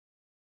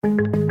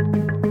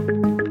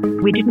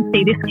We didn't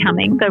see this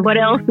coming, so what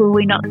else will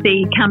we not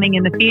see coming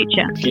in the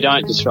future? If you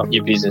don't disrupt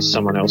your business,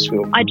 someone else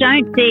will. I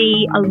don't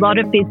see a lot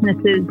of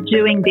businesses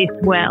doing this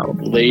well.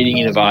 Leading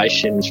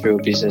innovations for a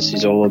business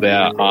is all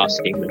about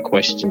asking the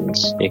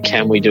questions.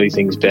 Can we do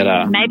things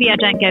better? Maybe I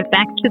don't go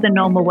back to the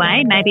normal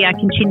way. Maybe I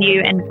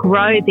continue and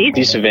grow this.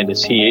 This event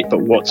is here,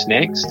 but what's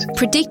next?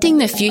 Predicting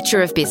the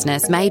future of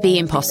business may be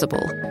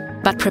impossible,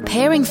 but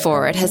preparing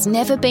for it has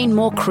never been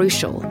more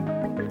crucial.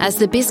 As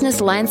the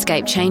business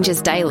landscape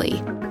changes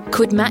daily,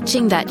 could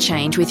matching that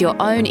change with your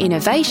own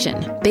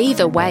innovation be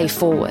the way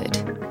forward?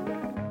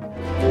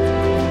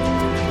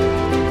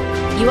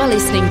 You are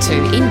listening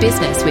to In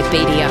Business with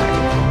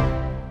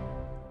BDO.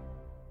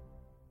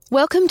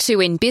 Welcome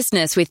to In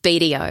Business with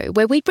BDO,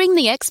 where we bring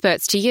the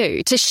experts to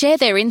you to share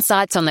their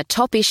insights on the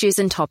top issues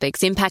and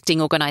topics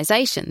impacting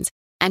organisations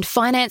and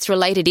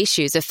finance-related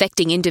issues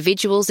affecting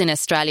individuals in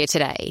Australia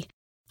today.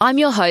 I'm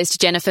your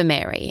host, Jennifer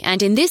Mary,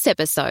 and in this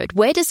episode,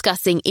 we're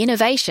discussing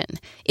innovation,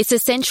 its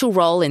essential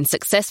role in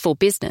successful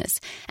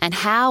business, and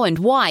how and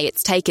why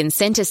it's taken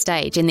centre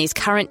stage in these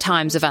current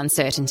times of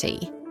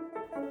uncertainty.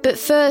 But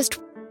first,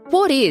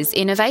 what is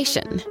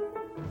innovation?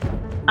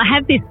 I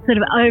have this sort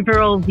of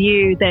overall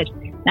view that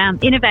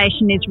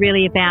innovation is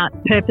really about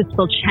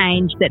purposeful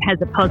change that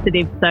has a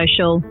positive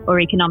social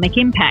or economic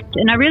impact.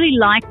 And I really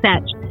like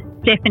that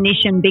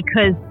definition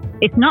because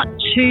it's not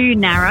too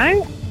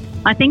narrow.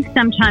 I think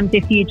sometimes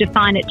if you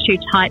define it too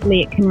tightly,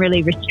 it can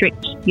really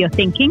restrict your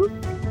thinking.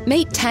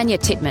 Meet Tanya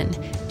Titman.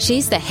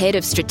 She's the Head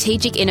of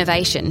Strategic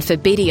Innovation for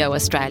BDO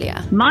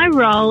Australia. My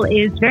role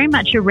is very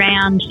much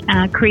around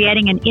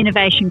creating an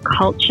innovation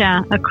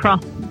culture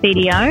across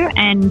BDO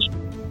and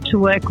to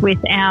work with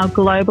our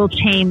global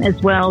team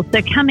as well.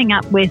 So coming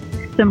up with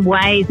some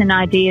ways and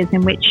ideas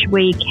in which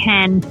we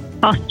can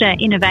foster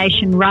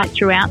innovation right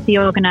throughout the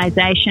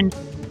organisation.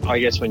 I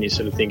guess when you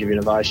sort of think of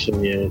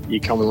innovation, you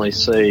commonly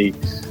see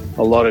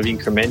a lot of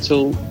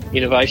incremental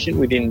innovation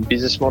within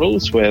business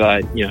models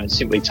where they,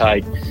 simply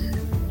take,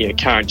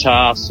 current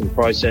tasks and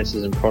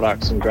processes and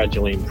products and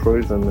gradually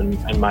improve them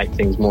and make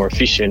things more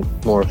efficient,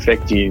 more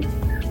effective,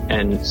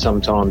 and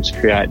sometimes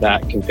create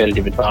that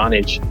competitive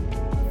advantage.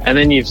 And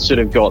then you've sort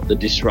of got the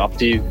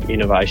disruptive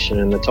innovation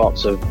and the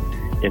types of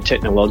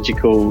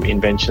technological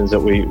inventions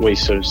that we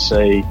sort of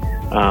see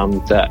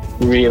that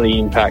really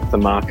impact the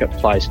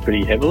marketplace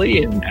pretty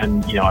heavily.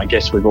 And I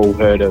guess we've all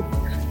heard of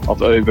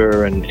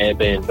Uber and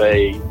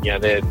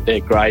Airbnb. They're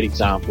great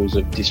examples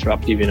of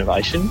disruptive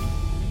innovation.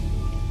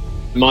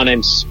 My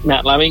name's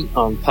Matt Lamming.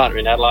 I'm partner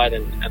in Adelaide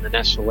and the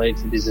National Lead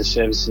for Business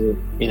Services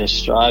in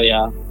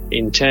Australia.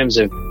 In terms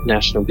of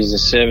National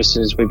Business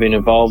Services, we've been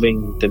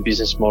evolving the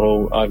business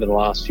model over the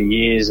last few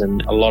years,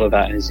 and a lot of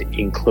that has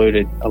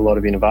included a lot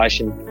of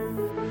innovation.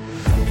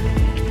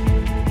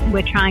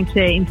 We're trying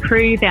to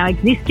improve our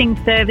existing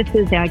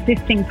services, our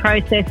existing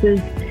processes,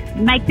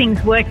 make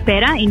things work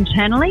better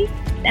internally.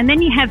 And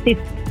then you have this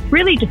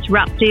really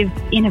disruptive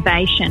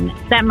innovation.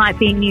 That might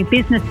be new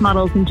business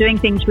models and doing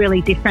things really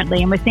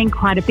differently. And we're seeing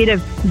quite a bit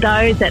of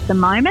those at the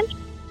moment.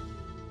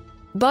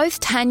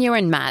 Both Tanya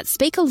and Matt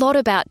speak a lot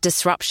about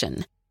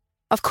disruption.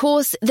 Of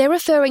course, they're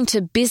referring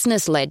to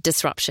business-led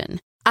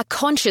disruption, a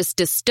conscious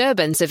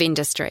disturbance of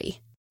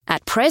industry.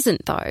 At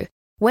present, though,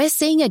 we're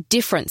seeing a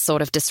different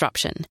sort of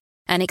disruption,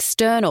 an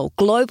external,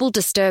 global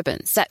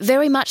disturbance that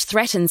very much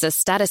threatens a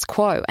status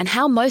quo and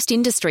how most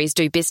industries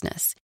do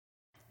business.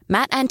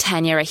 Matt and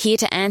Tanya are here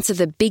to answer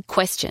the big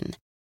question.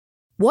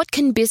 What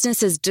can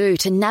businesses do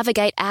to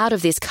navigate out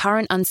of this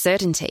current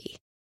uncertainty?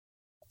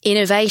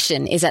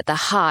 Innovation is at the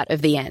heart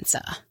of the answer.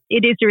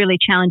 It is a really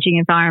challenging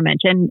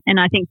environment, and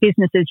I think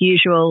business as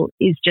usual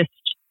is just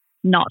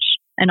not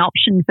an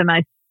option for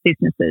most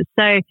businesses.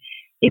 So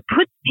it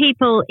puts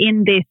people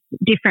in this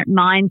different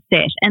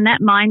mindset, and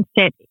that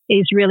mindset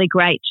is really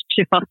great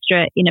to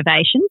foster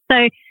innovation.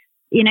 So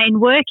in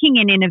working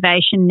in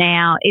innovation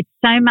now, it's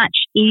so much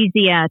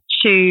easier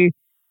to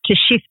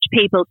shift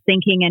people's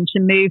thinking and to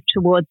move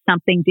towards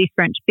something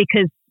different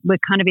because we're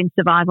kind of in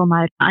survival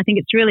mode. I think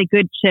it's really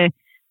good to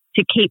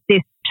keep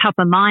this top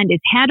of mind is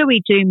how do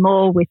we do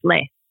more with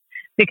less?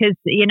 Because,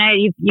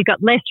 you've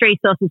got less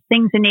resources,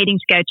 things are needing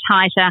to go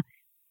tighter,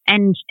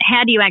 and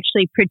how do you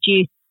actually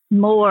produce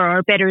more or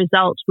a better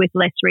result with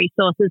less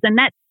resources? And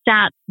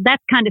that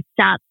kind of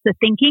starts the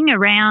thinking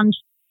around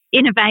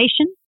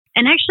innovation.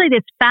 And actually,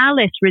 there's far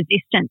less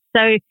resistance.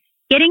 So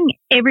getting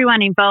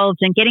everyone involved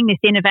and getting this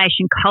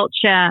innovation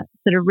culture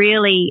sort of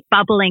really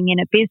bubbling in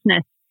a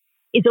business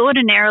is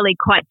ordinarily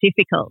quite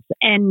difficult.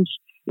 And,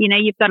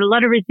 you've got a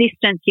lot of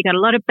resistance, you've got a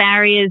lot of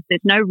barriers,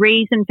 there's no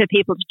reason for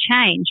people to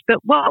change. But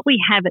what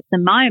we have at the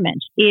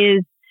moment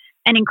is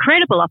an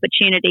incredible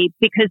opportunity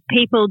because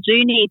people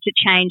do need to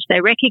change.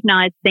 They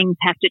recognise things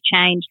have to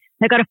change.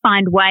 They've got to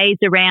find ways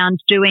around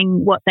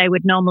doing what they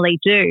would normally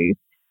do.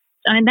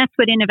 And that's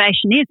what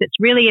innovation is. It's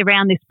really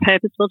around this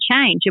purposeful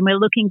change, and we're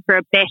looking for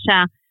a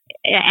better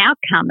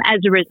outcome as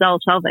a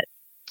result of it.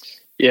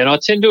 Yeah, and I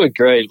tend to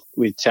agree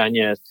with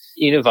Tanya.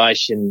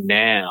 Innovation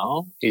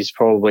now is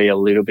probably a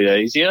little bit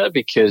easier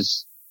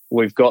because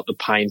we've got the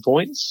pain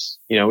points.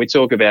 You know, we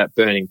talk about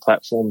burning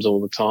platforms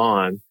all the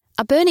time.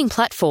 A burning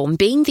platform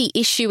being the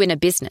issue in a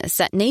business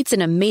that needs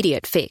an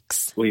immediate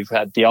fix. We've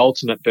had the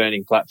ultimate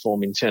burning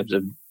platform in terms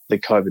of the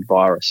COVID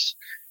virus.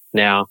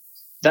 Now,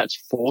 that's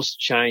forced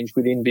change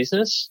within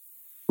business,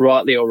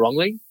 rightly or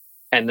wrongly.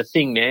 And the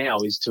thing now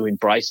is to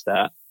embrace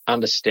that,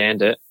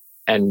 understand it,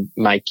 and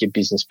make your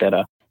business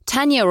better.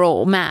 Tanya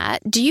or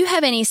Matt, do you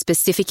have any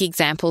specific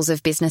examples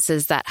of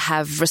businesses that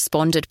have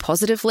responded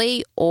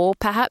positively or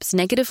perhaps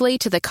negatively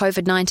to the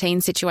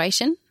COVID-19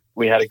 situation?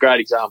 We had a great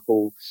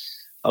example,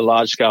 a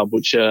large-scale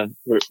butcher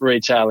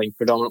retailing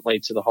predominantly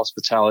to the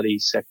hospitality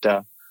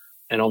sector.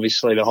 And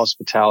obviously the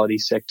hospitality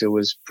sector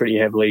was pretty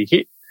heavily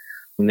hit.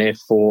 And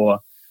therefore,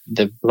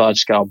 the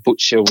large-scale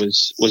butcher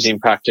was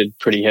impacted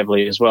pretty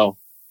heavily as well,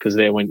 because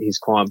there went his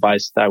client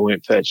base, they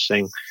weren't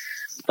purchasing.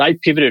 They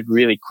pivoted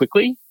really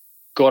quickly,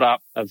 got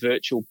up a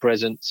virtual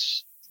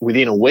presence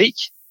within a week,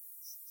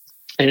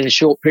 and in a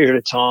short period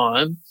of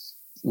time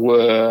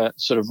were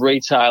sort of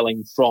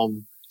retailing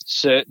from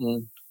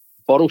certain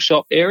bottle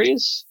shop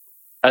areas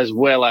as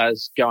well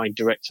as going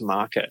direct to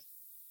market,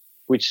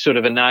 which sort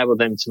of enabled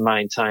them to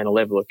maintain a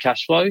level of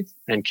cash flow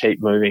and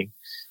keep moving.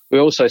 We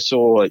also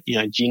saw,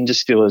 gin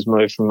distillers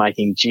move from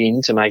making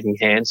gin to making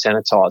hand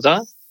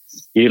sanitizer,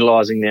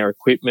 utilising their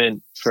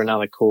equipment for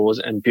another cause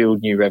and build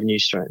new revenue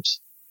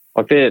streams.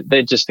 Like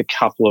they're just a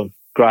couple of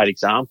great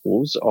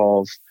examples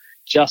of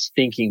just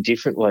thinking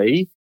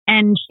differently.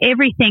 And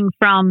everything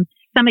from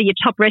some of your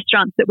top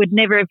restaurants that would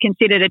never have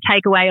considered a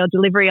takeaway or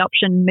delivery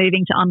option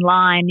moving to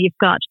online. You've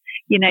got,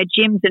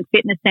 gyms and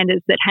fitness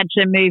centres that had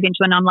to move into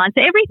an online.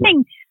 So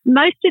everything,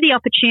 most of the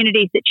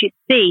opportunities that you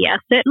see are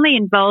certainly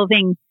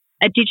involving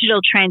a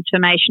digital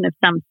transformation of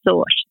some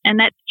sort. And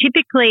that's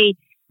typically,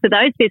 for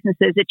those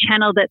businesses, a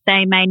channel that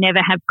they may never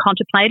have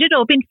contemplated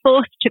or been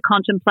forced to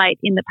contemplate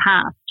in the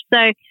past.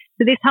 So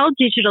this whole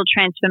digital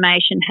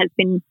transformation has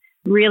been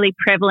really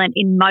prevalent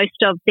in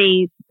most of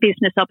these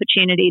business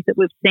opportunities that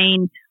we've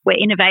seen where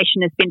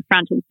innovation has been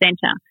front and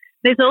centre.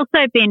 There's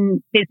also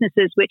been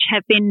businesses which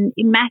have been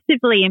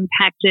massively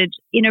impacted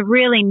in a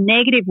really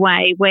negative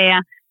way,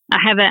 where I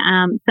have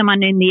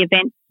someone in the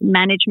events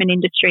management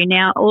industry.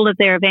 Now all of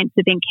their events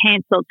have been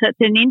cancelled. So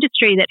it's an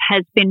industry that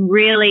has been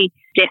really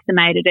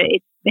decimated.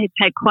 It's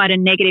had quite a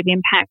negative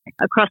impact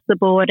across the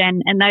board,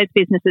 and those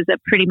businesses are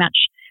pretty much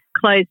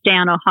closed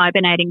down or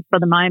hibernating for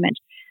the moment.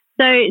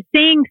 So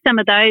seeing some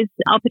of those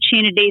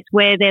opportunities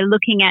where they're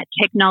looking at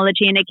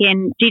technology and,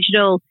 again,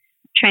 digital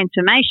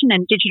transformation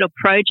and digital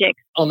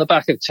projects. On the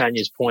back of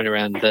Tanya's point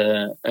around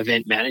the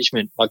event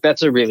management, like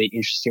that's a really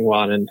interesting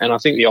one. And I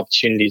think the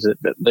opportunities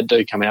that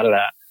do come out of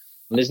that.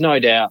 And there's no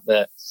doubt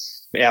that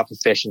our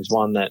profession's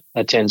one that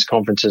attends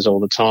conferences all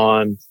the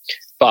time,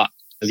 but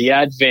the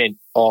advent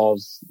of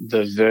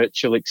the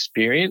virtual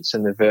experience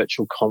and the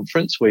virtual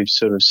conference we've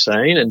sort of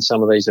seen, and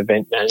some of these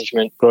event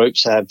management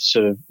groups have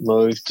sort of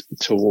moved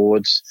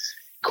towards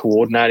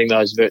coordinating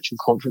those virtual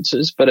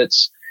conferences. But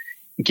it's,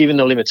 given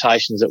the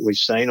limitations that we've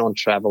seen on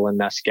travel and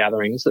mass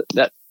gatherings,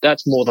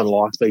 that's more than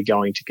likely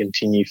going to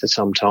continue for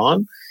some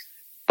time.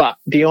 But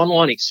the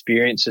online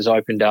experience has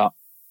opened up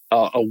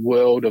a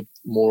world of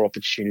more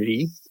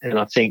opportunity. And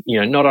I think,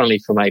 not only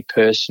from a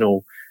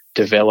personal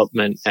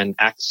development and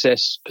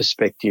access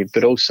perspective,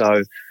 but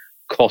also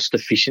cost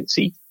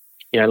efficiency,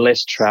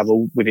 less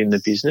travel within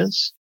the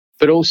business.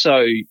 But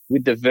also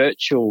with the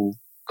virtual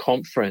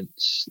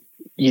conference,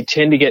 you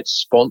tend to get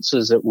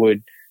sponsors that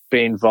would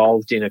be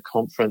involved in a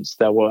conference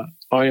that were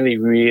only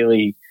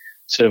really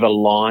sort of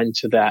aligned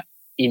to that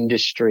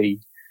industry,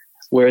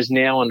 whereas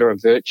now under a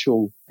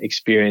virtual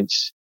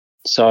experience,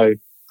 so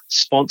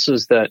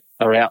sponsors that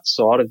are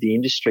outside of the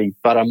industry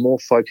but are more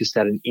focused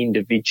at an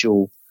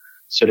individual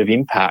sort of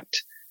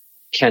impact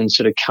can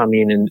sort of come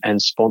in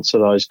and sponsor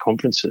those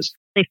conferences.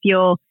 If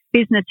your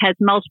business has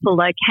multiple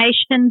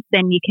locations,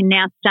 then you can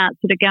now start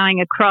sort of going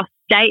across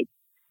states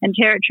and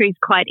territories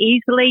quite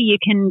easily. You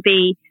can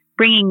be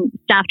bringing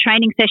staff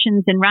training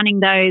sessions and running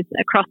those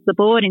across the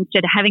board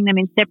instead of having them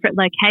in separate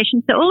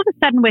locations. So all of a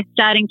sudden we're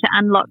starting to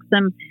unlock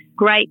some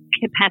great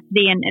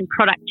capacity and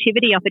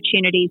productivity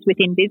opportunities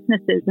within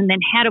businesses. And then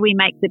how do we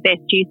make the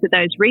best use of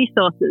those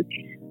resources?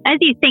 As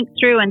you think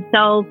through and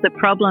solve the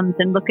problems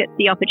and look at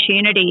the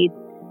opportunities,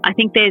 I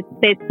think there's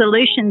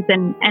solutions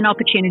and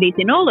opportunities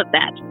in all of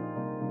that.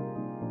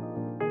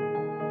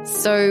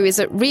 So is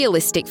it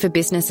realistic for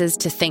businesses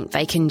to think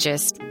they can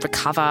just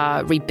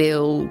recover,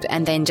 rebuild,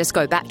 and then just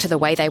go back to the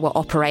way they were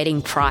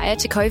operating prior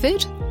to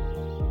COVID?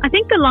 I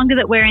think the longer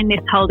that we're in this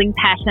holding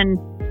pattern,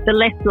 the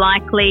less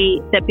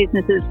likely that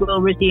businesses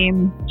will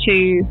resume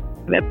to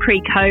a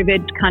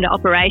pre-COVID kind of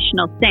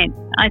operational sense.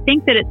 I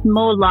think that it's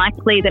more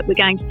likely that we're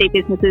going to see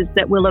businesses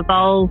that will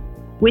evolve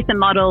with a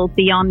model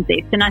beyond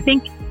this. And I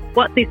think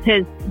what this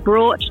has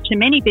brought to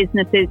many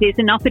businesses is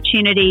an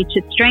opportunity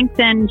to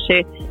strengthen,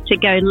 to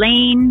go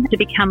lean, to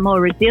become more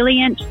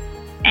resilient.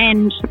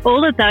 And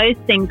all of those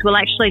things will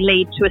actually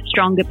lead to a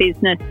stronger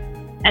business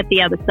at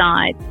the other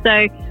side.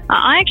 So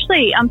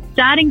I'm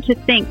starting to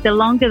think the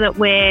longer that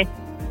we're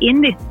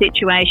in this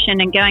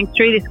situation and going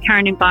through this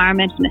current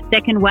environment and a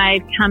second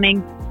wave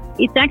coming,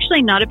 it's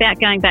actually not about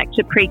going back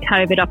to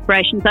pre-COVID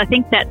operations. I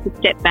think that's a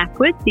step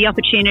backwards. The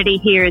opportunity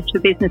here is for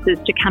businesses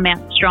to come out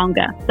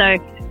stronger. So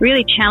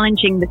really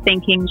challenging the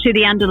thinking to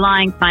the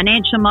underlying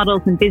financial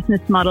models and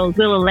business models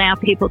will allow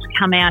people to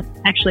come out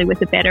actually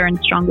with a better and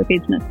stronger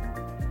business.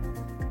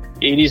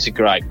 It is a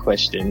great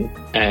question,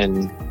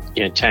 and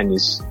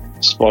Tanya's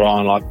spot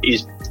on. Like,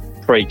 is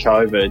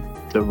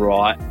pre-COVID the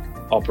right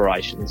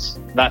operations?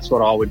 That's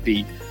what I would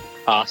be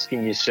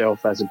asking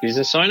yourself as a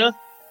business owner.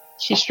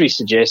 History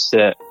suggests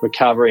that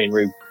recovery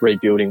and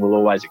rebuilding will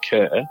always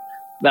occur.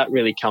 That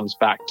really comes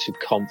back to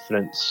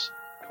confidence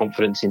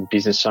in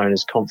business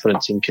owners,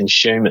 confidence in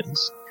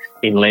consumers,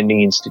 in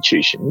lending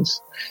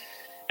institutions.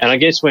 And I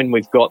guess when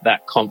we've got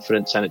that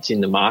confidence and it's in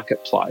the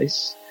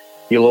marketplace,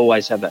 you'll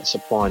always have that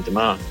supply and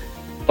demand.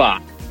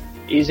 But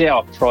is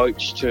our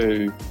approach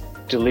to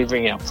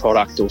delivering our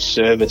product or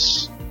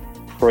service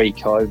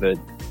pre-COVID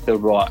the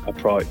right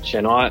approach?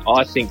 And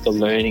I think the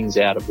learnings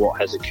out of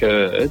what has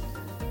occurred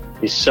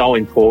is so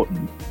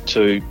important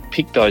to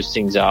pick those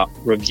things up,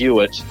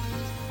 review it,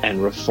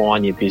 and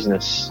refine your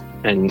business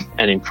and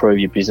improve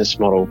your business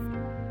model.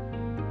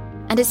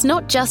 And it's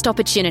not just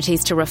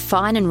opportunities to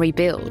refine and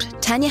rebuild.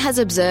 Tanya has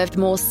observed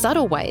more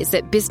subtle ways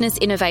that business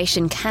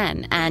innovation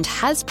can and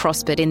has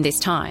prospered in this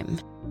time.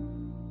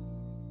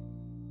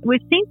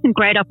 We've seen some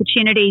great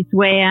opportunities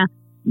where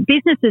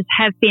businesses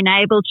have been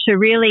able to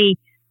really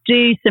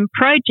do some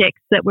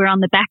projects that were on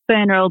the back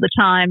burner all the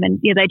time and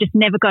they just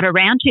never got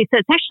around to. So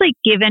it's actually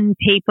given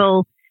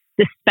people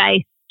the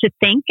space to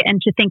think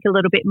and to think a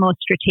little bit more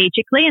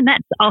strategically. And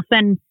that's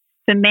often,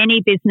 for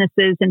many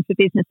businesses and for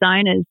business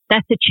owners,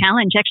 that's a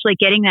challenge, actually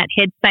getting that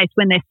headspace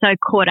when they're so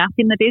caught up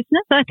in the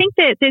business. So I think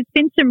that there's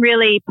been some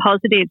really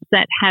positives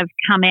that have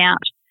come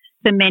out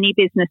for many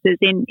businesses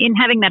in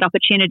having that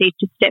opportunity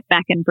to step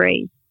back and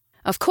breathe.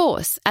 Of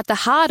course, at the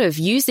heart of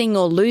using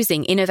or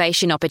losing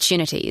innovation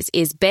opportunities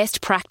is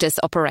best practice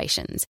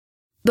operations.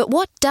 But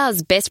what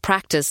does best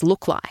practice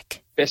look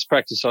like? Best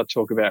practice I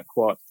talk about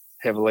quite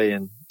heavily,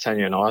 and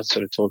Tanya and I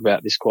sort of talk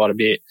about this quite a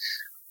bit.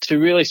 To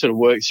really sort of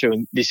work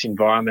through this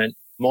environment,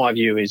 my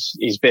view is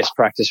best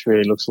practice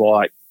really looks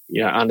like,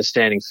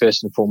 understanding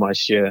first and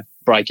foremost your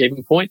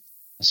break-even point.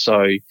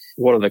 So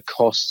what are the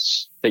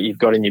costs that you've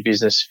got in your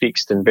business,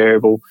 fixed and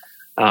variable?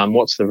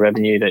 What's the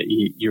revenue that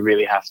you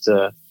really have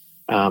to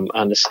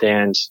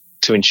understand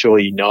to ensure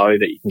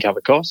that you can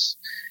cover costs?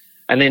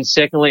 And then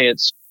secondly,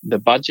 it's the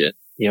budget.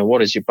 What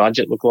does your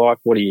budget look like?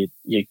 What are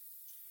your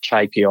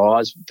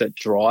KPIs that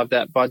drive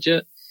that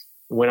budget?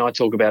 When I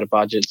talk about a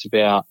budget, it's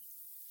about,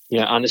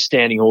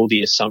 understanding all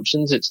the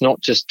assumptions. It's not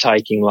just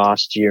taking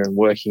last year and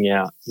working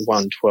out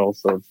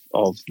 1/12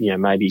 of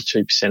maybe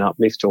 2%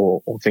 uplift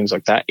or things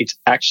like that. It's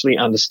actually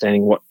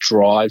understanding what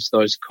drives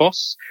those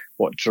costs,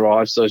 what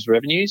drives those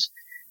revenues,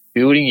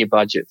 building your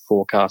budget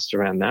forecast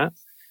around that.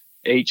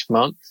 Each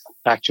month,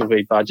 actual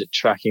V budget,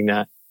 tracking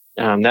that.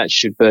 That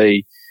should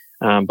be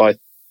both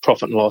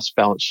profit and loss,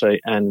 balance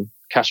sheet and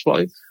cash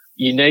flow.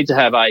 You need to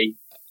have a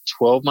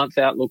 12-month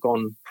outlook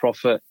on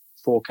profit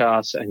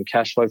forecast and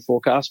cash flow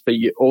forecast, but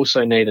you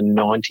also need a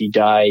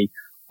 90-day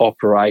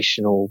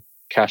operational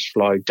cash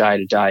flow,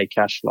 day-to-day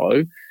cash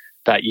flow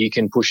that you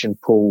can push and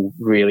pull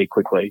really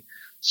quickly.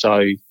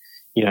 So,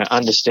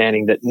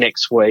 understanding that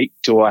next week,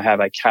 do I have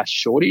a cash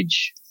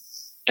shortage?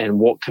 And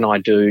what can I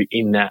do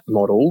in that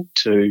model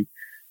to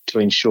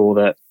ensure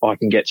that I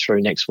can get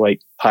through next week,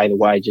 pay the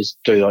wages,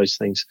 do those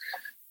things?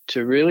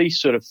 To really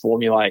sort of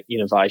formulate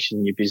innovation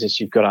in your business,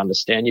 you've got to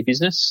understand your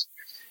business.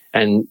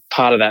 And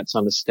part of that's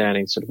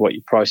understanding sort of what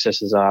your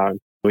processes are.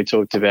 We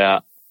talked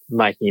about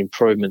making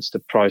improvements to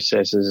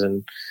processes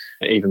and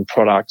even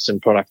products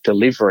and product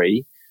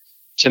delivery.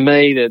 To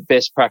me, the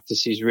best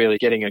practice is really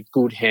getting a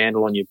good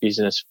handle on your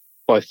business,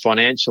 both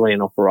financially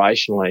and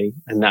operationally,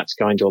 and that's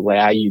going to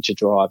allow you to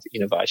drive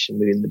innovation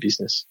within the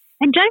business.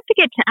 And don't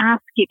forget to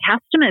ask your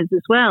customers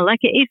as well. Like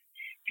if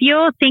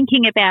you're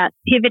thinking about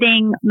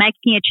pivoting,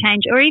 making a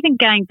change, or even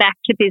going back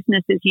to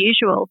business as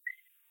usual,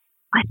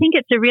 I think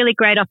it's a really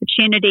great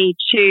opportunity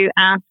to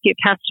ask your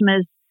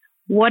customers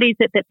what is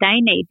it that they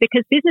need,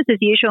 because business as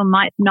usual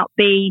might not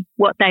be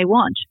what they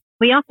want.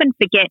 We often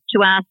forget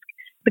to ask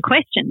the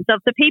questions of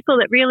the people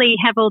that really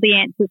have all the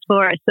answers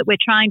for us, that we're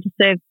trying to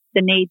serve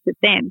the needs of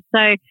them.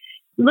 So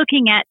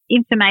looking at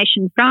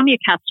information from your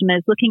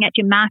customers, looking at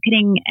your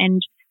marketing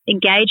and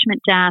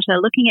engagement data,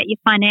 looking at your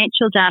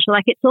financial data,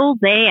 like it's all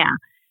there.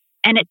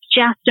 And it's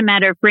just a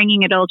matter of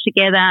bringing it all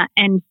together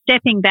and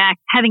stepping back,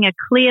 having a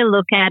clear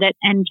look at it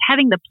and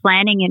having the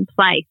planning in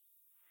place.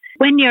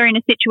 When you're in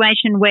a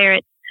situation where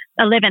it's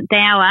 11th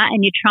hour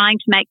and you're trying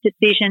to make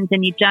decisions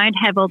and you don't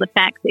have all the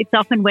facts, it's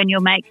often when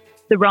you'll make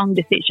the wrong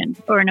decision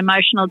or an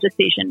emotional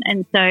decision.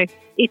 And so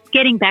it's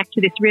getting back to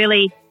this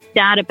really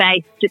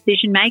data-based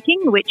decision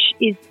making, which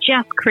is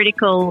just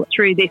critical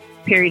through this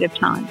period of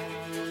time.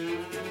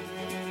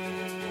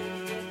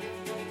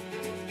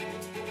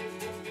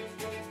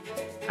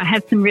 I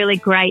have some really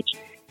great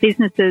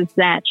businesses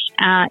that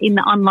in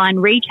the online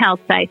retail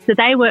space. So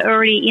they were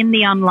already in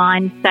the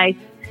online space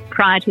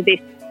prior to this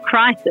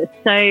crisis.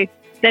 So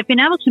they've been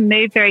able to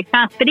move very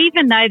fast. But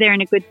even though they're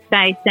in a good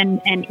space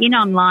and in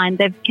online,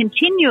 they've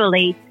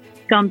continually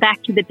gone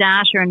back to the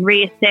data and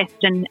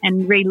reassessed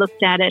and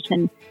re-looked at it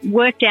and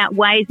worked out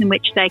ways in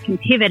which they can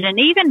pivot. And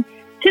even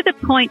to the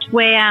point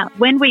where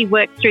when we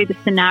work through the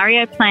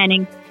scenario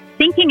planning,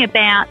 thinking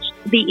about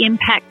the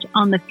impact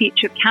on the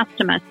future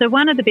customer. So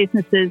one of the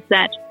businesses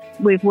that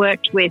we've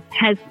worked with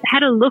has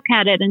had a look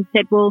at it and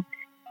said, well,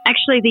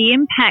 actually the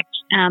impact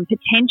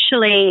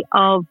potentially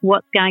of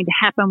what's going to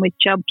happen with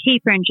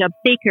JobKeeper and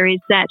JobSeeker is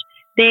that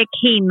their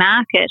key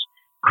market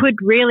could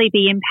really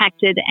be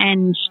impacted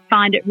and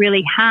find it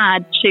really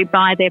hard to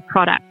buy their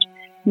product.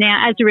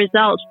 Now, as a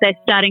result, they're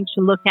starting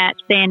to look at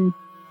then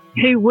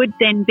who would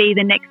then be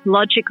the next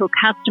logical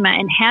customer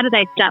and how do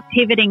they start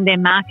pivoting their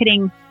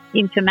marketing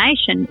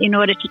information in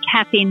order to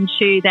tap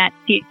into that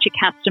future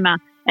customer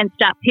and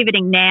start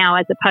pivoting now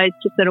as opposed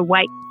to sort of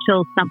wait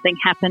till something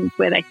happens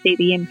where they see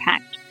the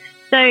impact.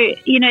 So,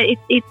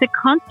 it's a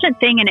constant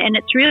thing and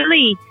it's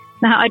really,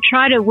 I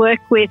try to work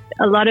with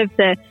a lot of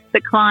the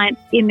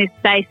clients in this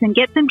space and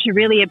get them to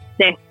really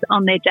obsess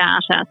on their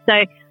data.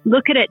 So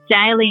look at it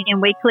daily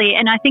and weekly.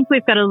 And I think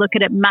we've got to look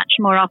at it much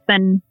more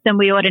often than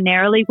we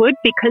ordinarily would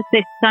because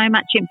there's so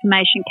much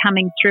information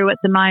coming through at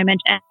the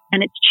moment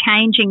and it's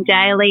changing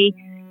daily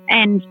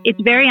and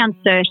it's very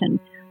uncertain.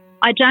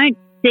 I don't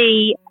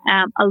see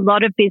a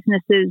lot of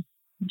businesses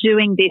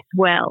doing this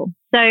well.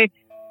 So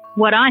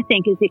what I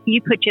think is if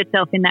you put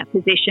yourself in that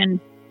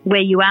position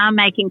where you are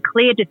making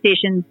clear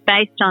decisions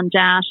based on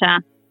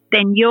data,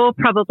 then you're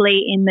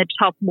probably in the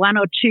top 1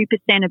 or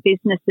 2% of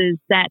businesses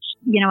that,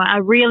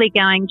 are really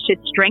going to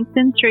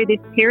strengthen through this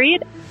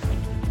period.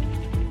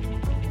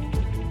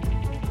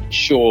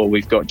 Sure,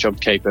 we've got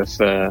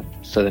JobKeeper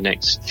for the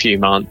next few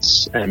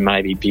months and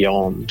maybe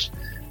beyond.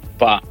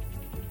 But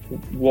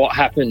what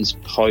happens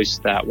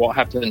post that? What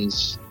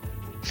happens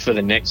for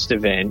the next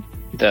event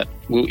that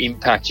will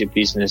impact your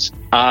business?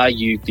 Are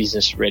you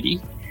business ready?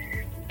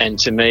 And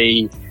to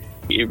me,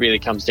 it really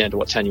comes down to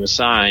what Tanya was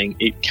saying.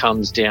 It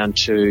comes down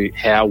to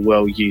how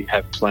well you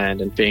have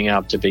planned and being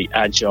able to be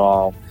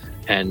agile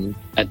and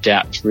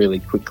adapt really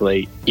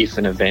quickly if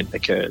an event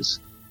occurs.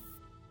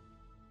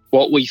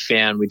 What we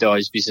found with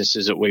those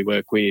businesses that we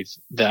work with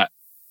that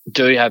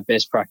do have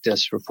best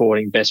practice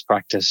reporting, best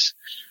practice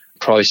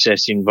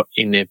process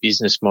in their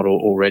business model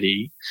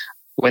already,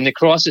 when the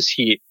crisis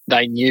hit,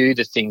 they knew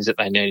the things that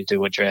they needed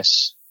to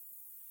address.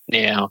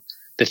 Now,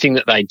 the thing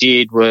that they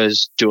did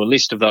was do a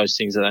list of those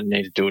things that they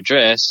needed to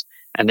address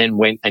and then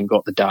went and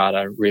got the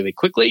data really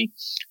quickly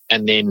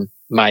and then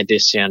made their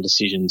sound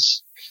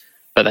decisions.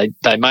 But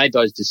they made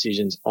those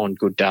decisions on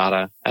good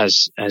data,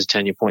 as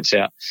Tanya points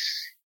out.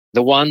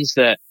 The ones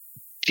that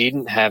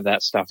didn't have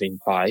that stuff in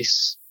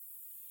place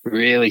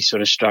really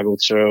sort of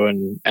struggled through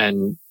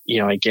and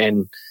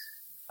again,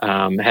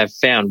 have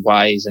found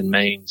ways and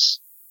means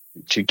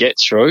to get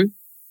through,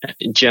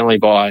 generally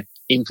by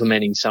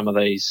implementing some of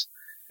these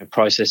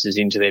processes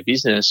into their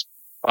business.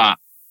 But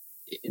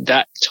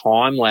that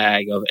time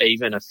lag of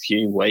even a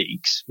few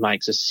weeks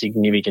makes a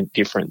significant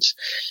difference.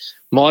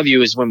 My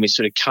view is when we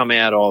sort of come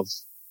out of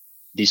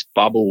this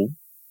bubble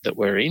that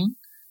we're in,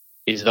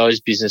 is those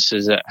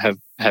businesses that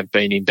have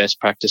been in best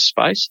practice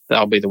space,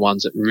 they'll be the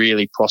ones that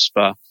really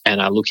prosper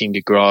and are looking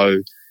to grow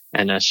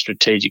and are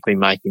strategically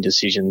making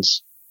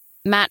decisions.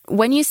 Matt,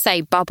 when you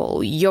say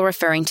bubble, you're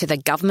referring to the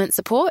government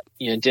support?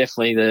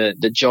 Definitely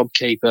the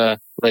JobKeeper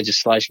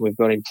legislation we've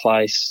got in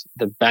place,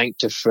 the bank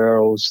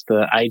deferrals,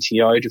 the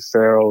ATO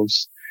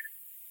deferrals,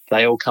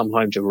 they all come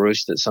home to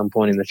roost at some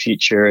point in the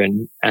future.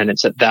 And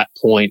it's at that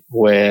point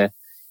where,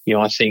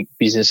 I think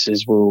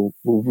businesses will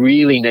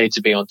really need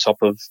to be on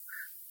top of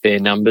their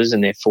numbers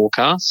and their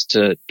forecasts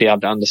to be able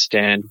to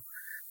understand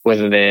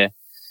whether their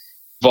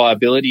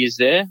viability is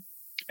there.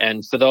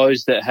 And for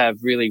those that have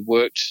really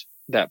worked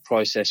that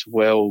process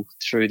well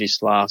through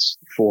this last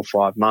 4 or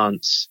 5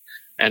 months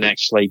and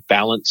actually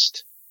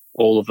balanced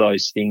all of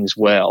those things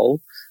well,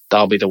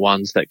 they'll be the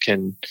ones that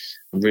can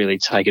really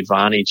take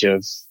advantage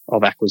of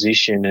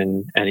acquisition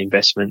and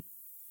investment.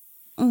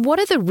 What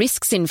are the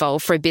risks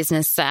involved for a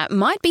business that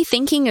might be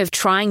thinking of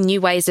trying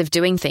new ways of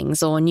doing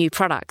things or new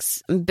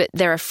products, but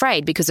they're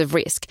afraid because of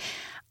risk?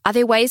 Are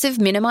there ways of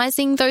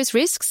minimising those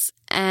risks,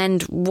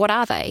 and what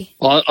are they?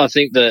 Well, I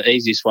think the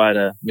easiest way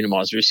to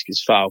minimise risk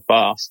is fail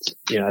fast.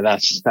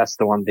 That's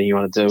the one thing you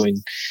want to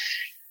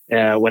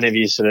do whenever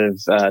you're sort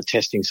of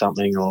testing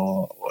something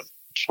or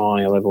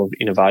trying a level of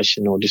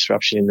innovation or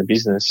disruption in the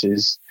business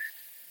is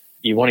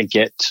you want to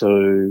get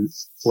to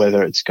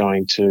whether it's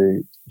going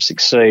to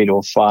succeed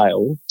or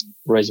fail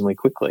reasonably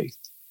quickly.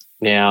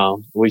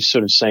 Now, we've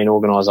sort of seen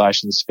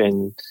organisations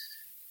spend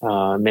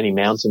many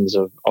mountains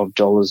of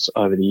dollars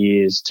over the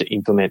years to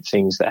implement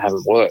things that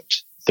haven't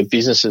worked. The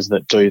businesses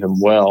that do them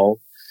well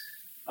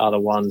are the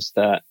ones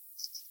that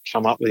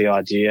come up with the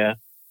idea,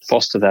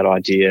 foster that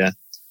idea,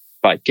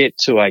 but get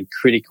to a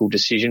critical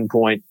decision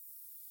point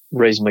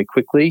reasonably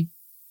quickly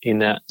in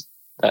that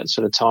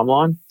sort of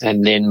timeline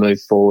and then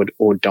move forward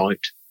or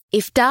don't.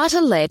 If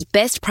data-led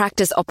best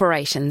practice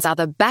operations are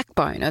the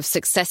backbone of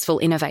successful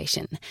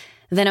innovation,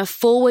 then a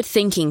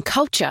forward-thinking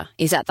culture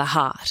is at the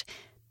heart.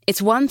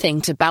 It's one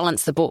thing to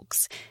balance the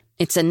books.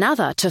 It's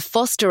another to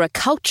foster a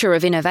culture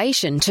of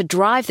innovation to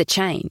drive the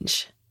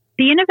change.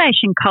 The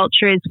innovation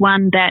culture is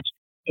one that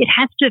it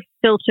has to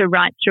filter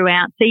right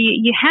throughout. So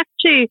you have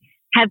to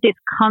have this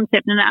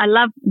concept, and I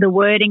love the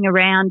wording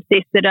around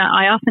this that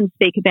I often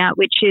speak about,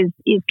 which is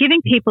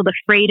giving people the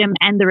freedom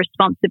and the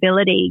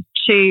responsibility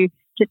to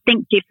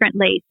think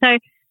differently. So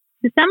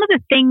some of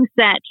the things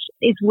that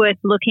is worth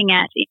looking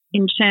at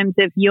in terms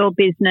of your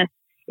business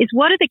is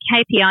what are the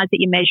KPIs that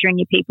you're measuring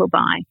your people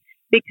by?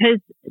 Because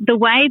the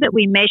way that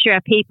we measure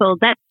our people,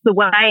 that's the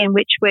way in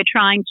which we're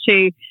trying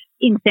to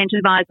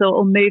incentivize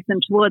or move them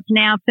towards.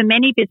 Now, for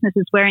many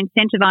businesses, we're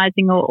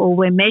incentivizing or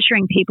we're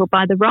measuring people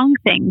by the wrong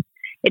things.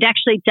 It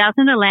actually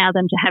doesn't allow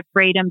them to have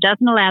freedom,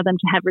 doesn't allow them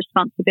to have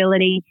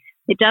responsibility.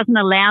 It doesn't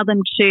allow them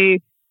to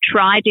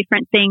try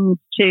different things,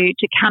 to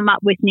come up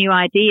with new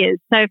ideas.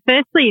 So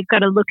firstly, you've got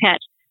to look at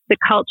the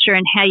culture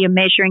and how you're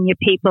measuring your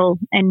people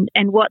and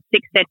what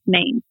success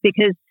means,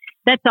 because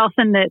that's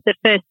often the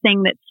first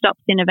thing that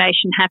stops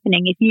innovation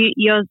happening. If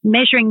you're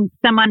measuring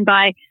someone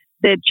by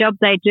the job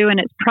they do and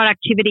it's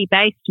productivity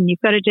based and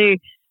you've got to do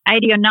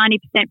 80 or 90%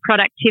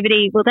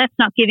 productivity, well, that's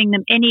not giving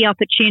them any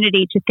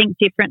opportunity to think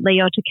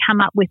differently or to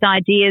come up with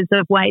ideas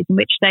of ways in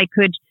which they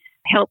could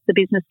help the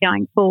business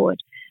going forward.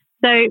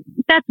 So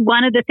that's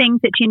one of the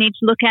things that you need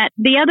to look at.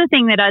 The other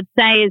thing that I'd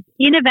say is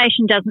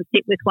innovation doesn't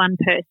sit with one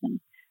person.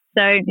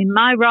 So in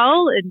my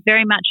role, it's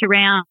very much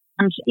around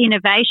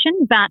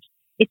innovation, but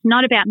it's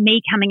not about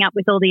me coming up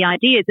with all the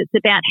ideas. It's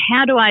about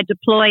how do I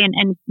deploy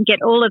and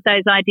get all of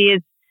those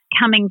ideas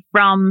coming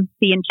from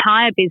the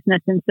entire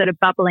business and sort of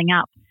bubbling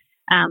up.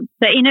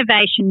 So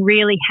innovation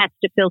really has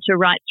to filter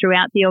right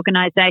throughout the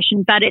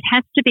organisation, but it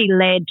has to be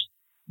led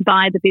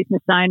by the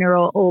business owner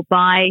or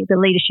by the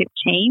leadership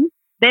team.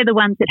 They're the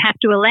ones that have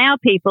to allow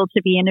people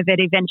to be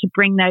innovative and to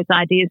bring those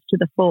ideas to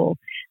the fore.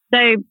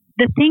 So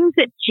the things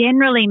that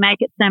generally make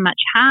it so much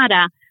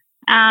harder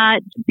are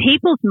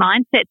people's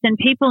mindsets and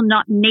people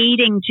not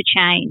needing to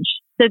change.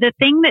 So the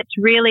thing that's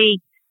really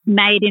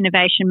made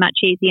innovation much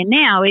easier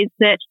now is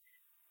that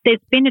there's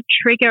been a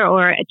trigger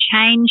or a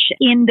change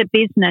in the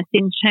business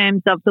in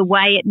terms of the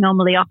way it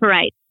normally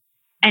operates.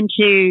 And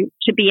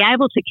to be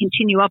able to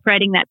continue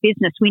operating that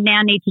business, we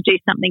now need to do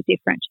something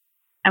different.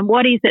 And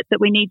what is it that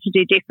we need to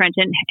do different?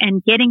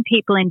 And getting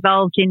people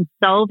involved in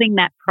solving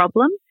that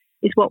problem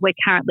is what we're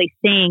currently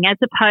seeing, as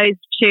opposed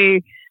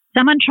to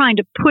someone trying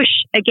to push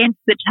against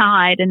the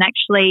tide and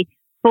actually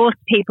force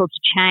people to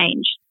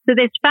change. So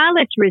there's far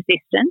less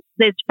resistance.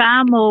 There's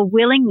far more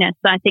willingness,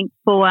 I think,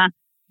 for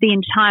the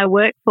entire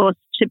workforce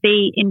to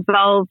be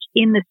involved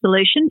in the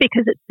solution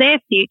because it's their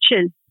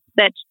futures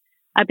that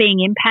are being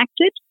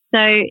impacted.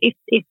 So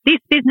if this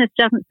business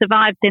doesn't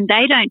survive, then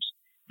they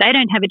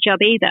don't have a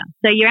job either.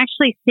 So you're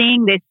actually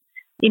seeing this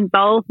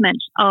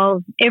involvement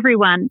of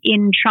everyone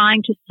in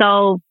trying to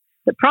solve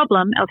the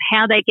problem of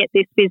how they get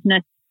this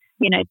business,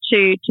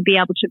 to be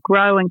able to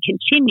grow and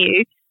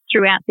continue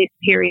throughout this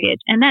period.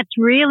 And that's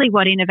really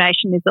what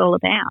innovation is all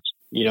about.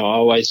 I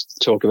always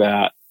talk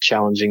about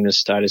challenging the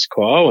status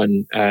quo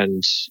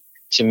and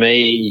to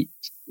me,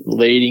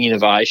 leading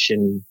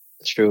innovation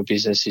through a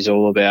business is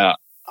all about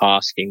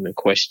asking the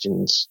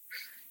questions.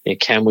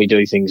 Can we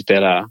do things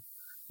better?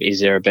 Is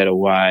there a better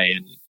way?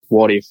 And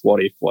what if?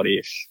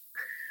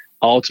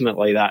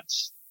 Ultimately,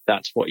 that's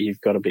what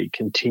you've got to be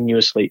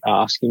continuously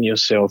asking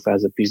yourself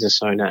as a business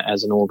owner,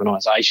 as an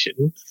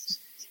organisation,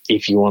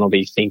 if you want to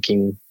be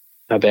thinking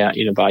about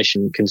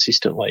innovation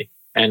consistently.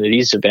 And it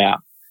is about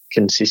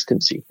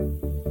consistency.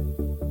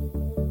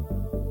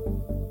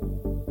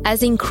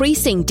 As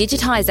increasing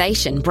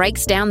digitisation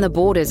breaks down the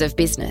borders of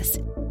business,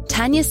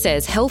 Tanya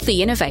says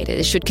healthy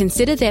innovators should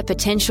consider their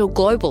potential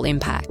global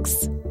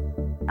impacts.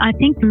 I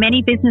think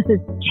many businesses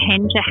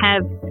tend to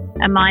have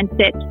a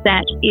mindset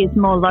that is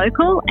more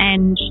local,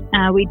 and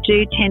we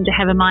do tend to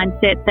have a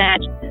mindset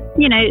that,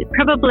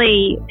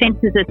 probably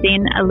fences us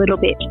in a little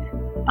bit.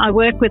 I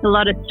work with a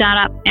lot of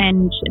startup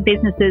and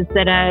businesses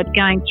that are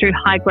going through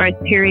high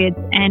growth periods,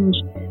 and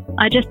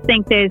I just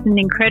think there's an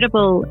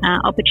incredible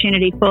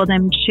opportunity for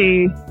them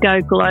to go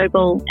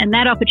global, and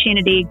that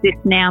opportunity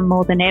exists now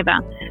more than ever.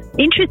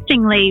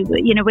 Interestingly,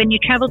 when you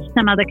travel to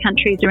some other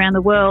countries around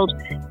the world,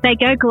 they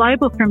go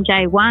global from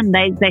day one.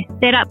 They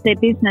set up their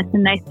business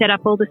and they set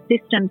up all the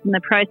systems and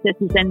the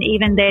processes and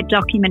even their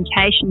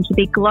documentation to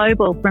be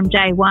global from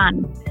day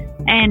one.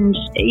 And,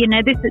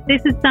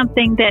 this is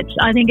something that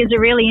I think is a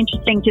really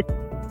interesting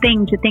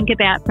thing to think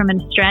about from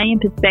an Australian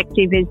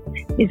perspective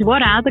is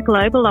what are the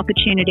global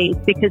opportunities?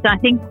 Because I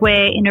think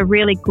we're in a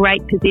really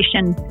great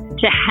position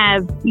to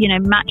have,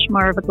 much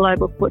more of a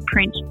global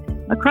footprint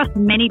across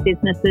many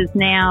businesses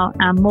now,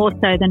 more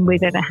so than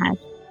we've ever had.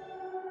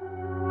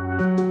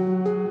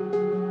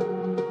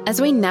 As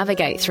we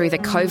navigate through the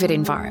COVID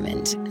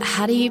environment,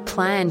 how do you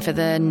plan for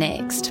the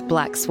next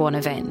Black Swan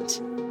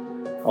event?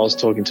 I was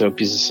talking to a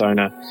business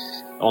owner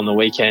on the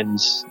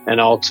weekends, and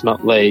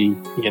ultimately,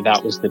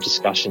 that was the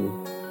discussion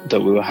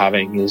that we were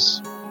having,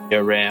 is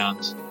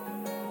around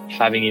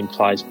having in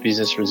place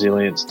business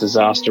resilience,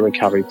 disaster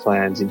recovery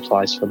plans in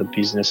place for the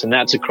business. And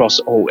that's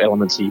across all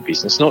elements of your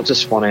business, not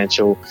just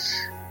financial.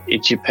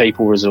 It's your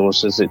people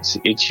resources.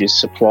 It's your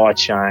supply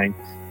chain,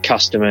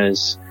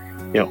 customers,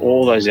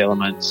 all those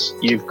elements.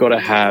 You've got to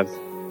have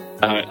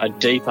a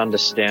deep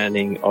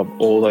understanding of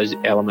all those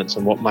elements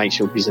and what makes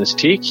your business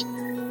tick,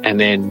 and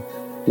then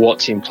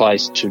what's in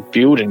place to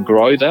build and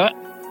grow that,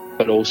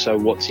 but also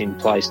what's in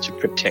place to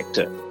protect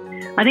it.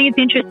 I think it's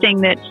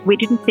interesting that we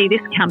didn't see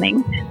this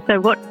coming. So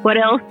what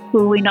else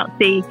will we not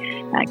see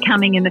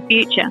coming in the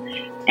future?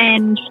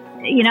 And,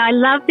 I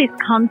love this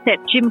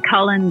concept. Jim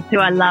Collins, who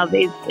I love,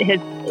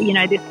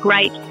 has this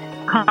great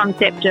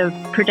concept of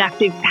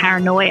productive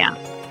paranoia.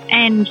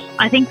 And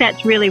I think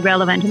that's really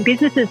relevant. And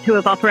businesses who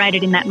have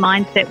operated in that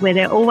mindset where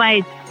they're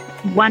always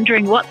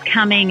wondering what's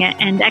coming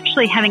and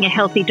actually having a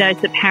healthy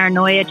dose of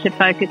paranoia to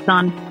focus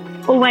on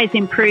always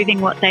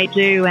improving what they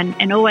do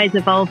and always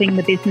evolving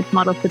the business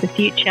model for the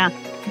future.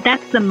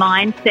 That's the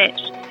mindset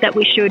that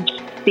we should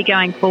be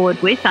going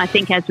forward with. I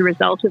think as a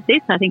result of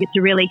this, I think it's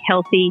a really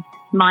healthy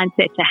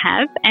mindset to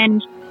have.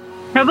 And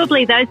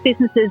probably those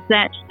businesses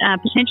that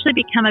potentially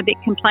become a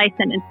bit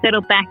complacent and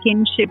settle back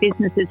into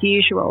business as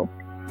usual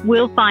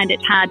will find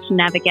it hard to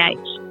navigate,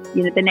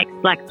 the next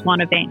black swan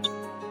event.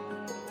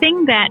 The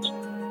thing that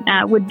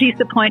would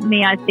disappoint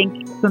me, I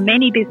think, for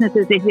many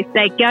businesses is if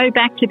they go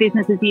back to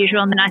business as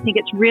usual, and then I think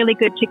it's really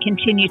good to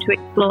continue to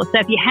explore. So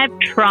if you have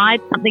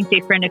tried something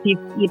different, if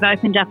you've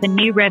opened up a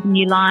new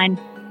revenue line,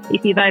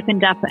 if you've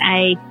opened up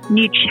a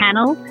new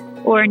channel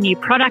or a new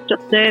product or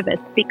service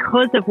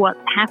because of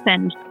what's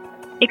happened,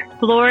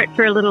 explore it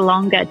for a little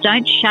longer.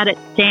 Don't shut it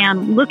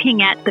down,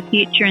 looking at the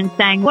future and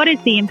saying, what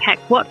is the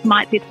impact? What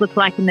might this look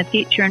like in the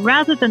future? And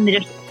rather than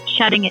just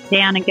shutting it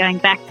down and going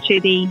back to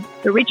the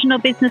original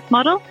business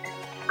model,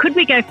 could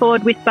we go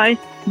forward with both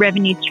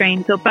revenue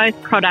streams or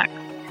both products?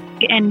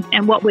 And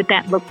what would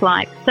that look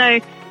like? So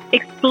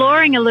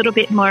exploring a little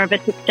bit more of a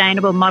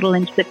sustainable model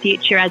into the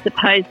future, as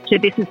opposed to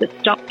this is a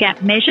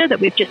stopgap measure that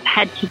we've just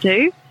had to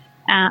do,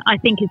 I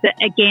think is,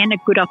 again, a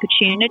good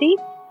opportunity.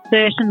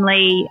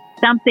 Certainly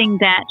something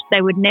that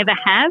they would never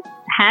have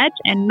had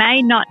and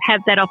may not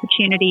have that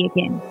opportunity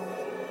again.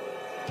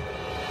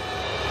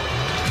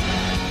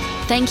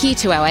 Thank you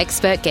to our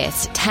expert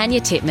guests,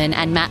 Tanya Tittman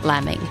and Matt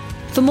Lamming.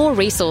 For more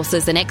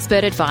resources and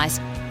expert advice,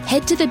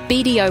 head to the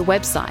BDO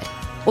website,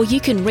 or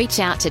you can reach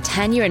out to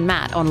Tanya and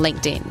Matt on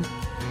LinkedIn.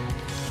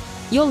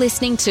 You're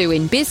listening to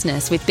In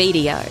Business with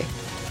BDO.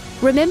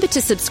 Remember to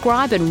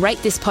subscribe and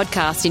rate this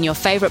podcast in your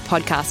favourite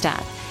podcast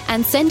app,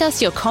 and send us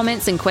your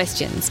comments and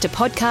questions to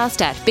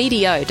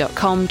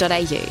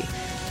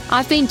podcast@bdo.com.au.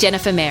 I've been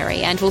Jennifer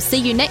Mary, and we'll see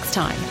you next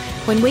time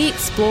when we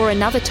explore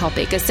another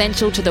topic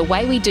essential to the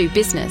way we do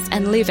business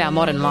and live our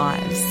modern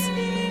lives.